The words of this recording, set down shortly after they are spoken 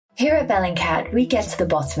Here at Bellingcat, we get to the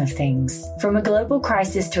bottom of things. From a global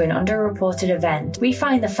crisis to an underreported event, we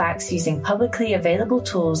find the facts using publicly available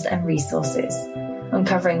tools and resources,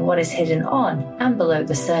 uncovering what is hidden on and below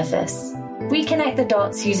the surface. We connect the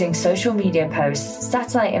dots using social media posts,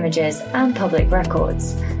 satellite images, and public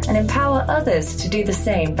records, and empower others to do the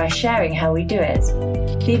same by sharing how we do it.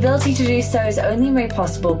 The ability to do so is only made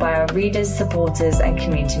possible by our readers, supporters, and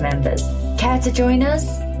community members. Care to join us?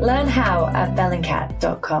 Learn how at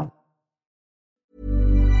bellingcat.com.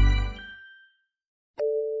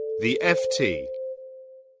 The FT.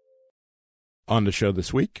 On the show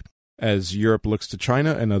this week, as Europe looks to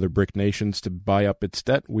China and other BRIC nations to buy up its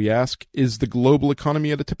debt, we ask, is the global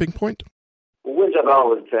economy at a tipping point? Well, Winterval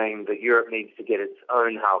was saying that Europe needs to get its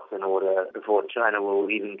own house in order before China will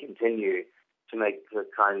even continue to make the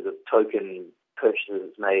kinds of token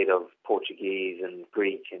purchases made of Portuguese and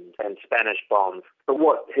Greek and Spanish bonds. But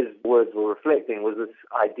what his words were reflecting was this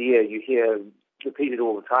idea you hear repeated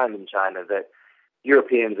all the time in China that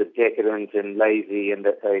Europeans are decadent and lazy and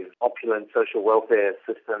that they've opulent social welfare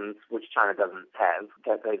systems, which China doesn't have,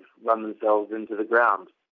 that they've run themselves into the ground.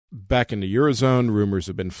 Back in the Eurozone, rumors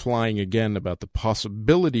have been flying again about the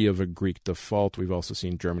possibility of a Greek default. We've also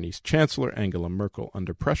seen Germany's Chancellor, Angela Merkel,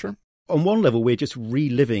 under pressure. On one level, we're just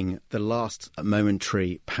reliving the last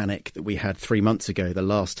momentary panic that we had 3 months ago, the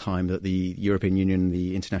last time that the European Union and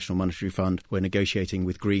the International Monetary Fund were negotiating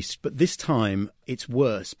with Greece. But this time, it's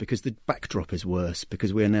worse because the backdrop is worse,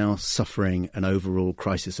 because we're now suffering an overall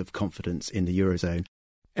crisis of confidence in the Eurozone.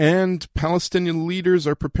 And Palestinian leaders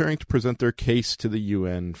are preparing to present their case to the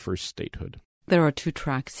UN for statehood. There are two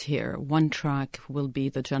tracks here. One track will be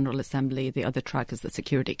the General Assembly. The other track is the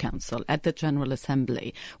Security Council. At the General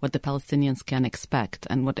Assembly, what the Palestinians can expect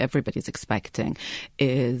and what everybody's expecting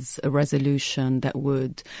is a resolution that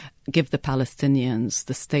would give the Palestinians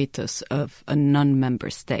the status of a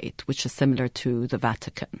non-member state, which is similar to the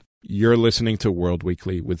Vatican. You're listening to World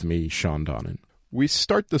Weekly with me, Sean Donnan. We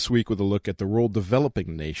start this week with a look at the role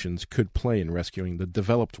developing nations could play in rescuing the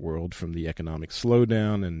developed world from the economic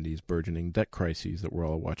slowdown and these burgeoning debt crises that we're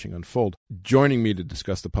all watching unfold. Joining me to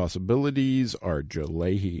discuss the possibilities are Joe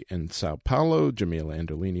Leahy in Sao Paulo, Jamila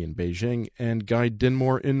Anderlini in Beijing, and Guy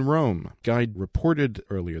Dinmore in Rome. Guy reported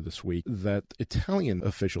earlier this week that Italian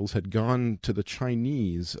officials had gone to the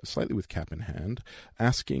Chinese, slightly with cap in hand,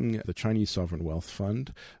 asking the Chinese Sovereign Wealth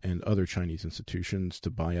Fund and other Chinese institutions to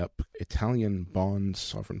buy up Italian bonds,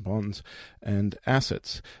 sovereign bonds, and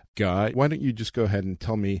assets. Guy, why don't you just go ahead and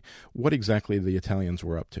tell me what exactly the Italians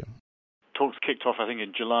were up to? Talks kicked off, I think,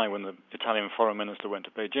 in July when the Italian foreign minister went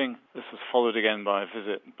to Beijing. This was followed again by a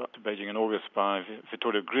visit to Beijing in August by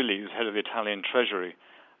Vittorio Grilli, who's head of the Italian Treasury.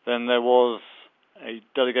 Then there was a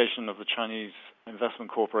delegation of the Chinese Investment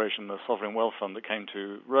Corporation, the Sovereign Wealth Fund, that came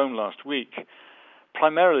to Rome last week,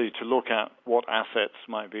 primarily to look at what assets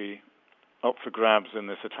might be up for grabs in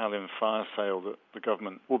this Italian fire sale that the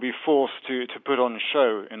government will be forced to put on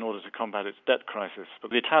show in order to combat its debt crisis. But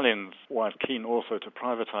the Italians, while keen also to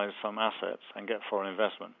privatize some assets and get foreign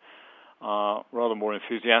investment, are rather more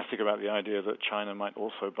enthusiastic about the idea that China might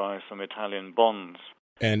also buy some Italian bonds.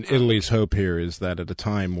 And Italy's hope here is that at a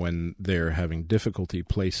time when they're having difficulty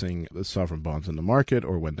placing the sovereign bonds in the market,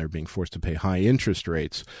 or when they're being forced to pay high interest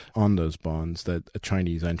rates on those bonds, that a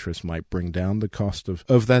Chinese interest might bring down the cost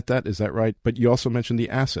of that debt. Is that right? But you also mentioned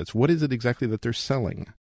the assets. What is it exactly that they're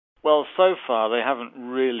selling? Well, so far they haven't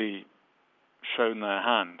really shown their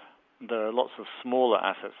hand. There are lots of smaller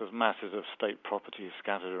assets. There's masses of state property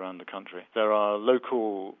scattered around the country. There are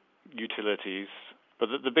local utilities, but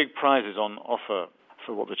the big prizes on offer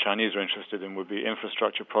for what the Chinese are interested in would be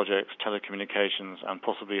infrastructure projects, telecommunications, and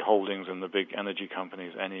possibly holdings in the big energy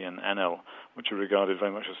companies, Eni and Enel, which are regarded very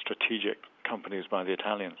much as strategic companies by the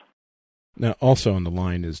Italians. Now, also on the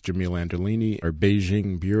line is Jamil Anderlini, our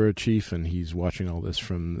Beijing bureau chief, and he's watching all this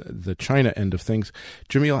from the China end of things.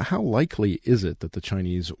 Jamil, how likely is it that the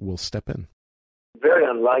Chinese will step in? Very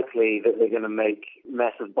unlikely that they're going to make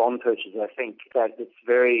massive bond purchases. I think that it's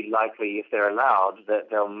very likely, if they're allowed, that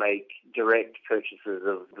they'll make direct purchases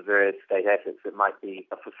of the various state assets that might be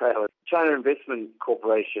for sale. China Investment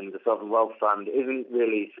Corporation, the Sovereign Wealth Fund, isn't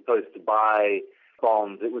really supposed to buy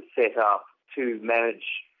bonds. It was set up to manage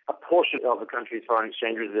a portion of the country's foreign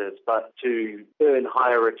exchange reserves, but to earn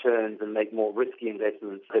higher returns and make more risky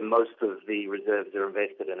investments than most of the reserves are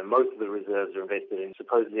invested in. And most of the reserves are invested in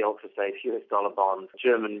supposedly ultra-safe US dollar bonds,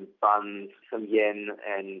 German bonds, some yen,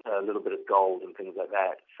 and a little bit of gold and things like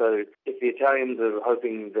that. So if the Italians are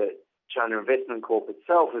hoping that China Investment Corp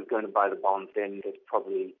itself is going to buy the bonds, then it's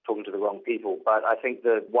probably talking to the wrong people. But I think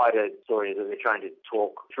the wider story is that they're trying to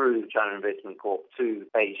talk through China Investment Corp to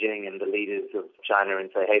Beijing and the leaders of China and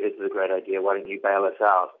say, hey, this is a great idea, why don't you bail us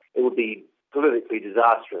out? It would be politically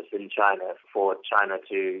disastrous in China for China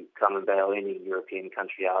to come and bail any European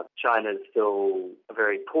country out. China's still a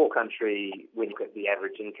very poor country when you look at the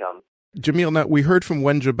average income. Jamil, now we heard from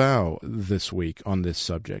Wen Jiabao this week on this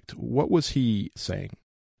subject. What was he saying?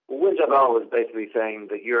 Well, Wen Jiabao was basically saying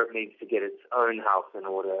that Europe needs to get its own house in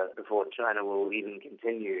order before China will even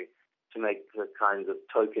continue to make the kinds of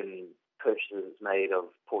token purchases made of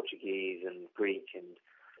Portuguese and Greek and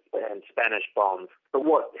Spanish bonds. But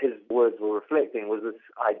what his words were reflecting was this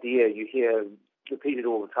idea you hear repeated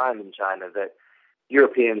all the time in China that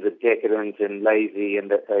Europeans are decadent and lazy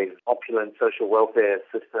and that they've opulent social welfare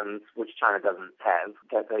systems, which China doesn't have,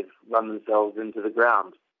 that they've run themselves into the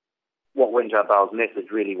ground. What Wen Jiabao's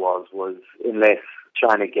message really was unless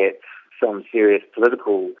China gets some serious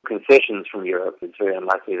political concessions from Europe, it's very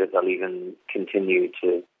unlikely that they'll even continue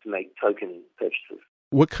to make token purchases.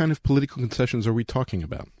 What kind of political concessions are we talking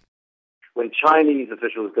about? When Chinese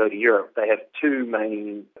officials go to Europe, they have two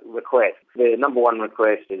main requests. Their number one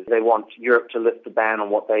request is they want Europe to lift the ban on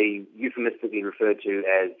what they euphemistically refer to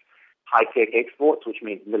as high-tech exports, which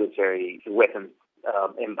means military weapons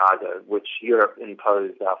embargo, which Europe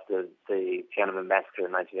imposed after the Tiananmen massacre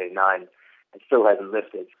in 1989 and still hasn't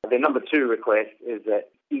lifted. Their number two request is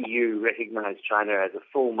that EU recognize China as a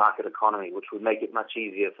full market economy, which would make it much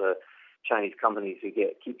easier for Chinese companies who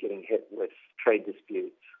keep getting hit with trade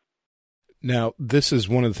disputes. Now, this is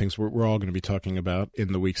one of the things we're all going to be talking about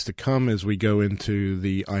in the weeks to come as we go into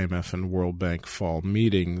the IMF and World Bank fall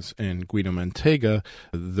meetings. And Guido Mantega,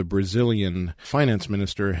 the Brazilian finance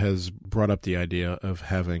minister, has brought up the idea of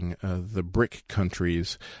having the BRIC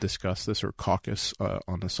countries discuss this or caucus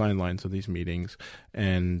on the sidelines of these meetings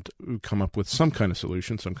and come up with some kind of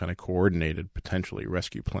solution, some kind of coordinated, potentially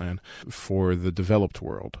rescue plan for the developed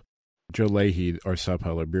world. Joe Leahy, our Sao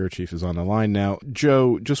Paulo bureau chief, is on the line now.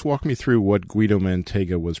 Joe, just walk me through what Guido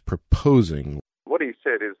Mantega was proposing. What he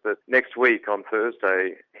said is that next week on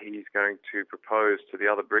Thursday, he's going to propose to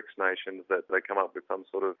the other Brics nations that they come up with some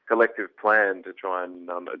sort of collective plan to try and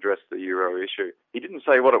address the euro issue. He didn't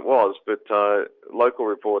say what it was, but local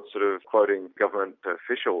reports sort of quoting government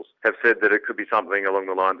officials have said that it could be something along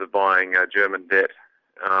the lines of buying German debt.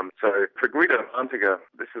 So for Guido Mantega,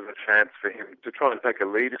 this is a chance for him to try and take a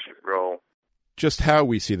leadership role. Just how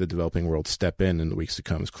we see the developing world step in the weeks to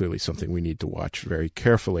come is clearly something we need to watch very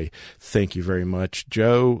carefully. Thank you very much,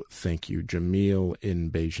 Joe. Thank you, Jamil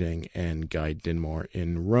in Beijing and Guy Dinmore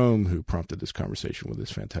in Rome, who prompted this conversation with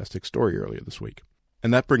this fantastic story earlier this week.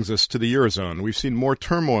 And that brings us to the Eurozone. We've seen more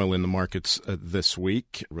turmoil in the markets this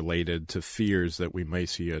week related to fears that we may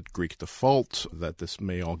see a Greek default, that this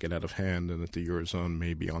may all get out of hand, and that the Eurozone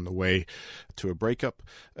may be on the way to a breakup.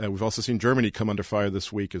 We've also seen Germany come under fire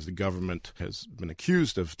this week as the government has been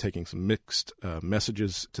accused of taking some mixed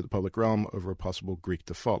messages to the public realm over a possible Greek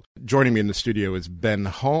default. Joining me in the studio is Ben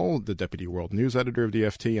Hall, the Deputy World News Editor of the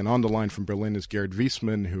FT, and on the line from Berlin is Gerhard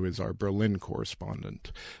Wiesmann, who is our Berlin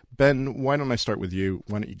correspondent. Ben, why don't I start with you?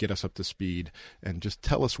 Why don't you get us up to speed and just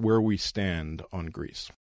tell us where we stand on Greece?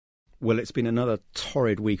 Well, it's been another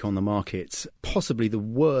torrid week on the markets, possibly the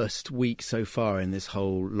worst week so far in this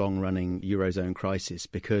whole long-running Eurozone crisis,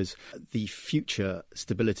 because the future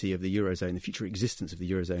stability of the Eurozone, the future existence of the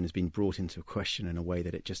Eurozone has been brought into question in a way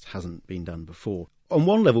that it just hasn't been done before. On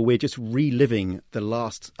one level, we're just reliving the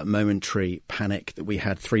last momentary panic that we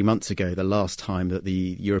had 3 months ago, the last time that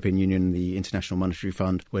the European Union and the International Monetary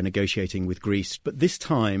Fund were negotiating with Greece. But this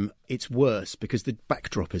time, it's worse because the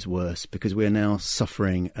backdrop is worse, because we're now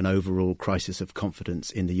suffering an overall crisis of confidence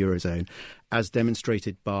in the Eurozone, as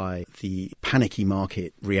demonstrated by the panicky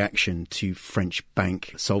market reaction to French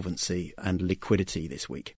bank solvency and liquidity this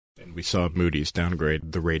week. And we saw Moody's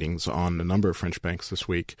downgrade the ratings on a number of French banks this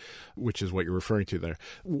week, which is what you're referring to there.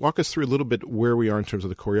 Walk us through a little bit where we are in terms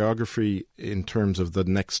of the choreography, in terms of the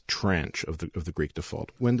next tranche of the Greek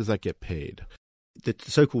default. When does that get paid? The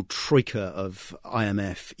so-called troika of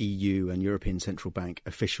IMF, EU and European Central Bank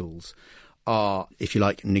officials are, if you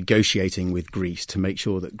like, negotiating with Greece to make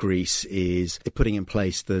sure that Greece is putting in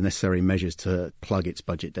place the necessary measures to plug its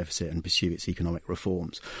budget deficit and pursue its economic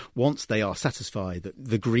reforms. Once they are satisfied that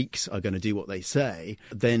the Greeks are going to do what they say,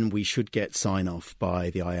 then we should get sign-off by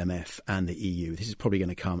the IMF and the EU. This is probably going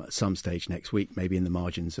to come at some stage next week, maybe in the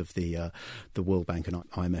margins of the World Bank and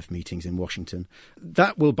IMF meetings in Washington.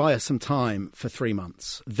 That will buy us some time for 3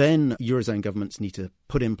 months. Then Eurozone governments need to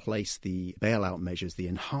put in place the bailout measures, the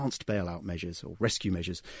enhanced bailout measures or rescue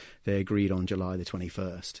measures they agreed on July the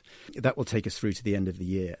 21st. That will take us through to the end of the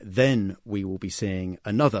year. Then we will be seeing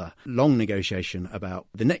another long negotiation about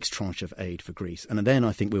the next tranche of aid for Greece. And then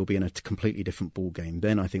I think we'll be in a completely different ballgame.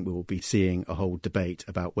 Then I think we will be seeing a whole debate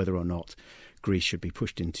about whether or not Greece should be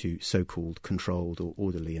pushed into so-called controlled or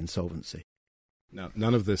orderly insolvency. Now,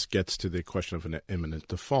 none of this gets to the question of an imminent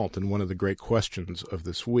default. And one of the great questions of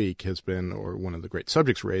this week has been, or one of the great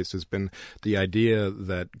subjects raised, has been the idea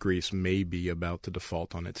that Greece may be about to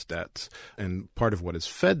default on its debts. And part of what has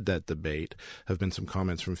fed that debate have been some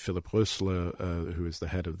comments from Philipp Rösler, who is the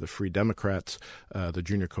head of the Free Democrats, the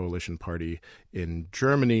junior coalition party in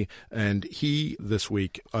Germany. And he this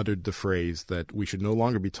week uttered the phrase that we should no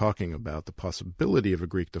longer be talking about the possibility of a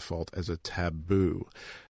Greek default as a taboo.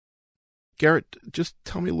 Garrett, just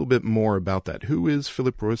tell me a little bit more about that. Who is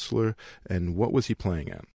Philipp Rösler and what was he playing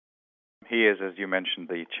at? He is, as you mentioned,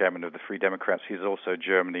 the chairman of the Free Democrats. He's also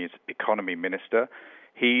Germany's economy minister.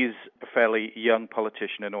 He's a fairly young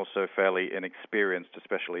politician and also fairly inexperienced,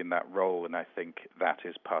 especially in that role, and I think that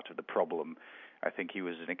is part of the problem. I think he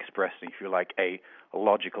was expressing, if you like, a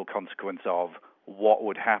logical consequence of what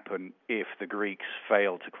would happen if the Greeks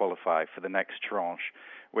fail to qualify for the next tranche,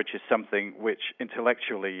 which is something which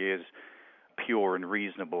intellectually is pure and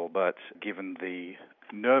reasonable, but given the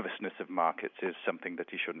nervousness of markets is something that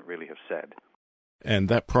he shouldn't really have said. And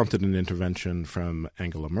that prompted an intervention from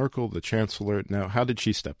Angela Merkel, the chancellor. Now, how did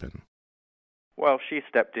she step in? Well, she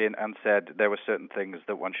stepped in and said there were certain things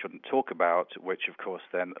that one shouldn't talk about, which of course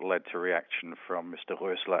then led to reaction from Mr.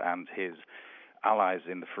 Rösler and his allies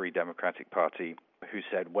in the Free Democratic Party, who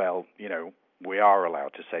said, well, we are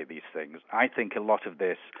allowed to say these things. I think a lot of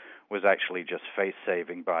this was actually just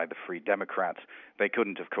face-saving by the Free Democrats. They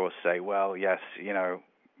couldn't, of course, say, well, yes,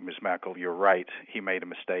 Ms. Merkel, you're right. He made a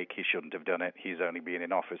mistake. He shouldn't have done it. He's only been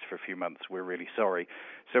in office for a few months. We're really sorry.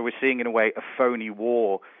 So we're seeing, in a way, a phony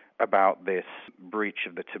war about this breach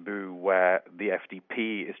of the taboo where the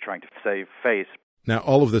FDP is trying to save face. Now,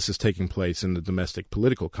 all of this is taking place in the domestic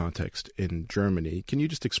political context in Germany. Can you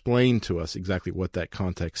just explain to us exactly what that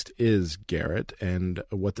context is, Garrett, and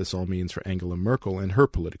what this all means for Angela Merkel and her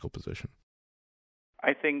political position?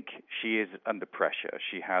 I think she is under pressure.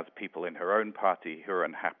 She has people in her own party who are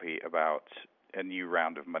unhappy about a new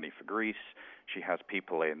round of money for Greece. She has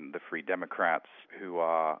people in the Free Democrats who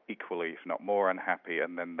are equally, if not more, unhappy.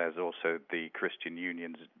 And then there's also the Christian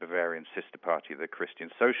Union's Bavarian sister party, the Christian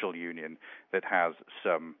Social Union, that has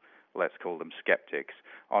some, let's call them skeptics.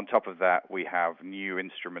 On top of that, we have new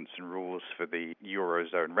instruments and rules for the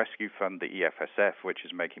Eurozone Rescue Fund, the EFSF, which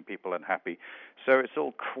is making people unhappy. So it's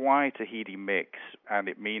all quite a heady mix, and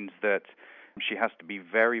it means that she has to be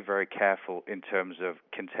very, very careful in terms of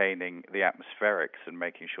containing the atmospherics and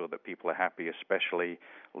making sure that people are happy, especially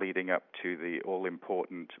leading up to the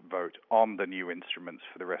all-important vote on the new instruments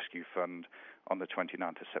for the Rescue Fund on the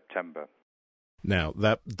 29th of September. Now,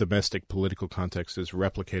 that domestic political context is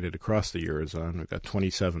replicated across the Eurozone. We've got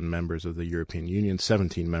 27 members of the European Union,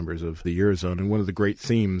 17 members of the Eurozone. And one of the great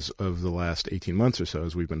themes of the last 18 months or so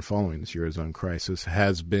as we've been following this Eurozone crisis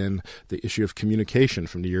has been the issue of communication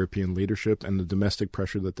from the European leadership and the domestic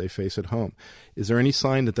pressure that they face at home. Is there any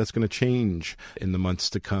sign that that's going to change in the months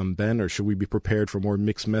to come, Ben, or should we be prepared for more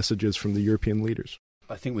mixed messages from the European leaders?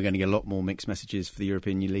 I think we're going to get a lot more mixed messages for the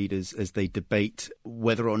European leaders as they debate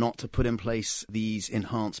whether or not to put in place these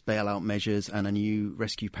enhanced bailout measures and a new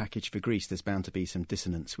rescue package for Greece. There's bound to be some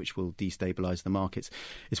dissonance which will destabilise the markets.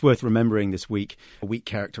 It's worth remembering this week, a week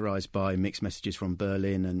characterised by mixed messages from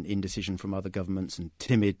Berlin and indecision from other governments and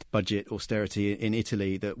timid budget austerity in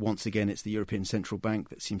Italy, that once again it's the European Central Bank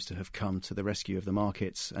that seems to have come to the rescue of the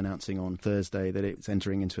markets, announcing on Thursday that it's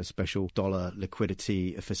entering into a special dollar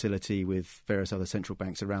liquidity facility with various other central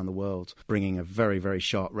banks around the world, bringing a very, very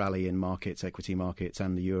sharp rally in markets, equity markets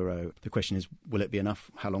and the euro. The question is, will it be enough?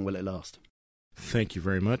 How long will it last? Thank you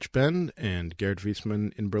very much, Ben. And Gerd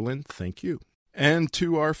Wiesmann in Berlin, thank you. And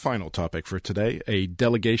to our final topic for today, a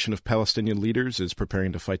delegation of Palestinian leaders is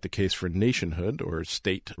preparing to fight the case for nationhood or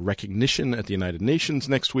state recognition at the United Nations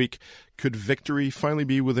next week. Could victory finally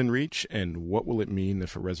be within reach? And what will it mean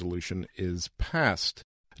if a resolution is passed?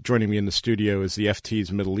 Joining me in the studio is the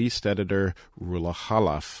FT's Middle East editor, Rula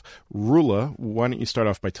Khalaf. Rula, why don't you start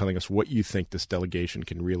off by telling us what you think this delegation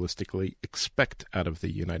can realistically expect out of the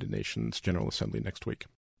United Nations General Assembly next week?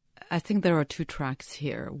 I think there are two tracks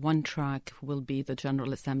here. One track will be the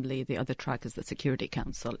General Assembly. The other track is the Security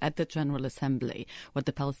Council. At the General Assembly, what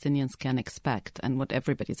the Palestinians can expect and what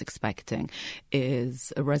everybody's expecting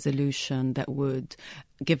is a resolution that would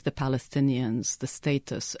give the Palestinians the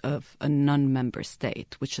status of a non-member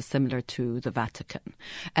state, which is similar to the Vatican,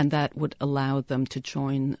 and that would allow them to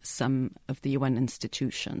join some of the UN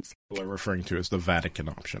institutions. What we're referring to as the Vatican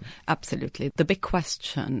option. Absolutely. The big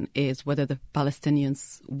question is whether the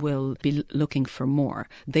Palestinians will be looking for more.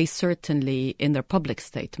 They certainly, in their public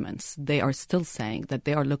statements, they are still saying that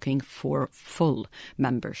they are looking for full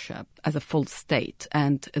membership as a full state,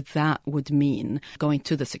 and that would mean going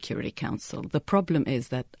to the Security Council. The problem is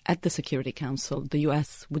that at the Security Council, the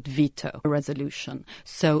US would veto a resolution.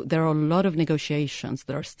 So there are a lot of negotiations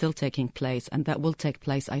that are still taking place, and that will take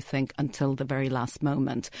place, I think, until the very last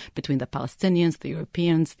moment between the Palestinians, the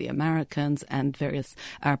Europeans, the Americans, and various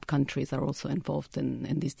Arab countries are also involved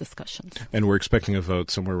in these discussions. And we're expecting a vote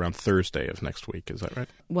somewhere around Thursday of next week, is that right?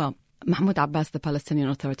 Well, Mahmoud Abbas, the Palestinian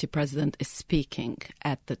Authority president, is speaking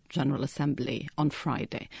at the General Assembly on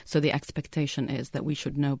Friday. So the expectation is that we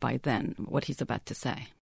should know by then what he's about to say.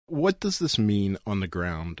 What does this mean on the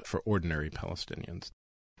ground for ordinary Palestinians?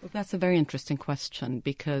 Well, that's a very interesting question,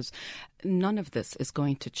 because none of this is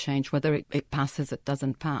going to change. Whether it passes, it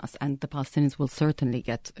doesn't pass. And the Palestinians will certainly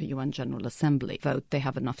get a UN General Assembly vote. They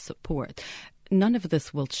have enough support. None of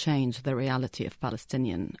this will change the reality of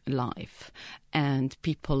Palestinian life, and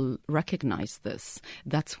people recognize this.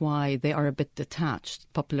 That's why they are a bit detached.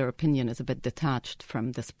 Popular opinion is a bit detached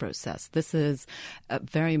from this process. This is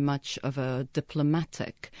very much of a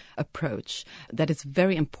diplomatic approach that is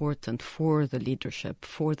very important for the leadership,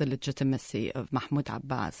 for the legitimacy of Mahmoud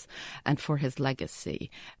Abbas, and for his legacy.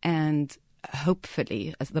 And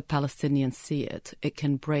hopefully, as the Palestinians see it, it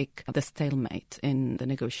can break the stalemate in the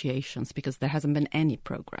negotiations, because there hasn't been any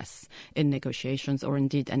progress in negotiations, or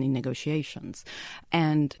indeed any negotiations,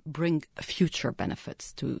 and bring future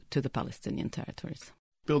benefits to the Palestinian territories.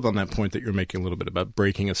 Build on that point that you're making a little bit about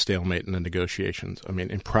breaking a stalemate in the negotiations. I mean,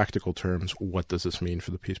 in practical terms, what does this mean for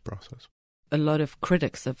the peace process? A lot of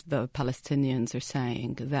critics of the Palestinians are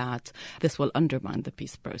saying that this will undermine the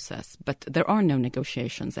peace process. But there are no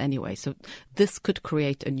negotiations anyway. So this could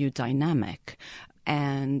create a new dynamic.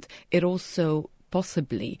 And it also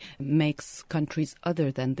possibly makes countries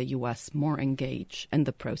other than the US more engaged in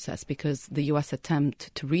the process, because the US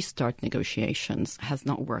attempt to restart negotiations has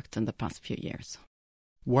not worked in the past few years.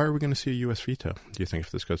 Why are we going to see a US veto, do you think,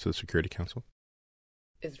 if this goes to the Security Council?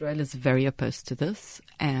 Israel is very opposed to this,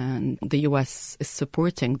 and the U.S. is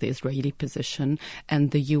supporting the Israeli position,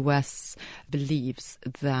 and the U.S. believes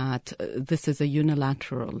that this is a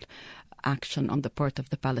unilateral action on the part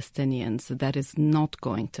of the Palestinians that is not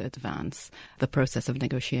going to advance the process of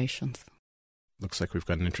negotiations. Looks like we've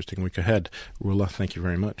got an interesting week ahead. Rula, thank you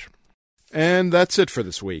very much. And that's it for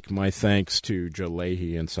this week. My thanks to Joe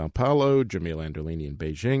Leahy in Sao Paulo, Jamil Anderlini in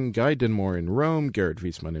Beijing, Guy Dinmore in Rome, Gerrit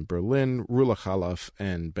Wiesman in Berlin, Rula Khalaf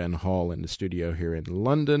and Ben Hall in the studio here in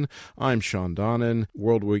London. I'm Sean Donnan.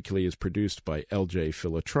 World Weekly is produced by LJ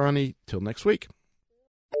Filatrani. Till next week.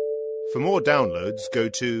 For more downloads, go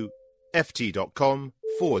to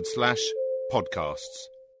ft.com/podcasts.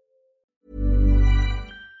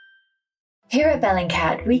 Here at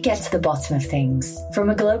Bellingcat, we get to the bottom of things. From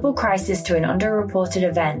a global crisis to an underreported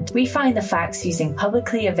event, we find the facts using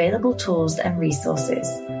publicly available tools and resources,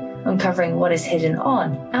 uncovering what is hidden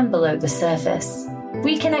on and below the surface.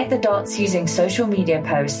 We connect the dots using social media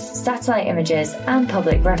posts, satellite images, and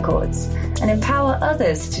public records, and empower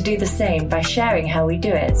others to do the same by sharing how we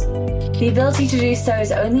do it. The ability to do so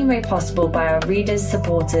is only made possible by our readers,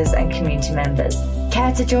 supporters, and community members.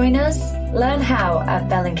 Care to join us? Learn how at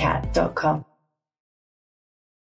bellingcat.com.